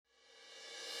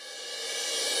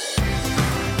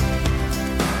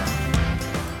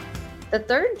The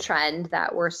third trend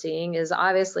that we're seeing is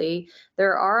obviously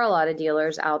there are a lot of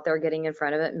dealers out there getting in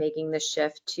front of it, making the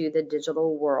shift to the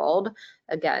digital world.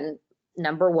 Again,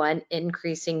 number one,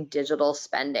 increasing digital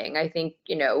spending. I think,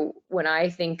 when I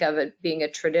think of it being a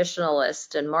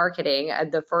traditionalist in marketing,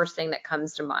 the first thing that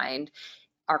comes to mind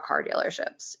are car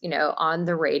dealerships, on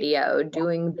the radio,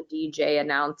 doing the DJ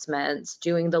announcements,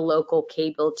 doing the local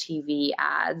cable TV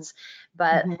ads.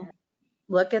 But Hmm.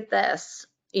 look at this,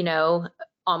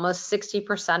 almost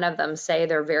 60% of them say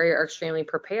they're very or extremely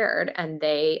prepared and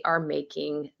they are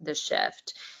making the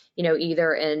shift,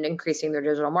 either in increasing their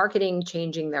digital marketing,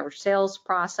 changing their sales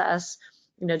process,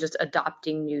 just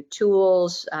adopting new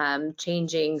tools,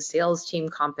 changing sales team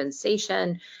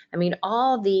compensation. I mean,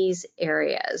 all these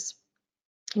areas.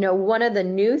 One of the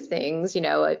new things,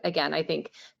 again, I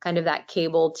think kind of that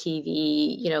cable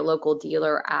TV, local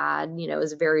dealer ad,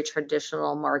 is very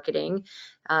traditional marketing.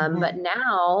 But Hmm.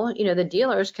 now, the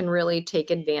dealers can really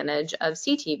take advantage of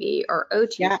CTV or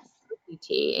OTT. Yes.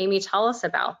 Amy, tell us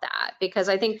about that, because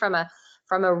I think from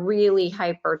a really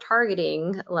hyper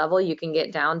targeting level, you can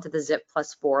get down to the zip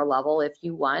plus 4 level if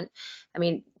you want. I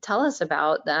mean, tell us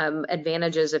about the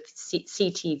advantages of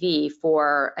CTV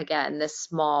for, again, this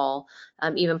small,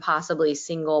 even possibly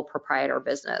single proprietor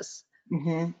business.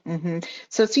 Hmm. Hmm.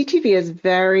 So CTV is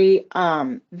very,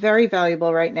 very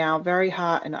valuable right now, very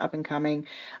hot and up and coming.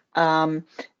 Um,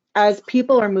 as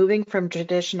people are moving from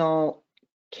traditional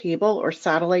cable or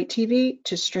satellite TV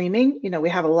to streaming, we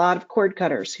have a lot of cord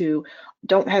cutters who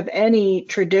don't have any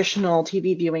traditional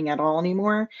TV viewing at all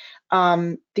anymore.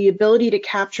 The ability to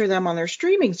capture them on their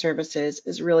streaming services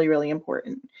is really, really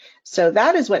important. So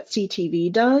that is what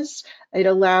CTV does. It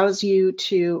allows you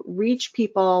to reach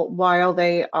people while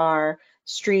they are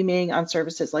streaming on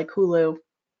services like Hulu.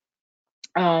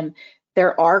 Um,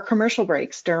 there are commercial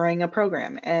breaks during a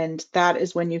program, and that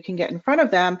is when you can get in front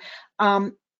of them.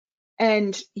 Um,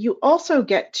 and you also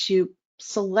get to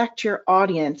select your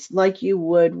audience like you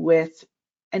would with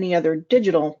any other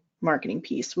digital marketing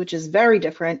piece, which is very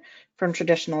different from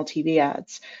traditional TV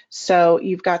ads. So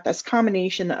you've got this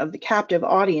combination of the captive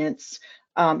audience.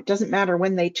 It doesn't matter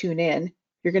when they tune in,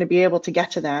 you're going to be able to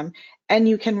get to them. And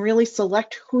you can really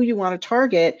select who you want to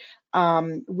target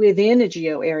within a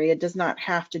geo area. It does not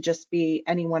have to just be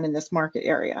anyone in this market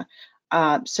area.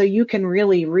 So you can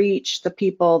really reach the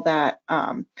people that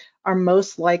are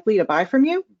most likely to buy from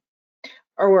you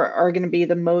or are going to be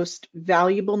the most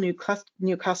valuable new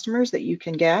customers that you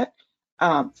can get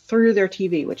through their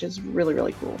TV, which is really,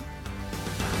 really cool.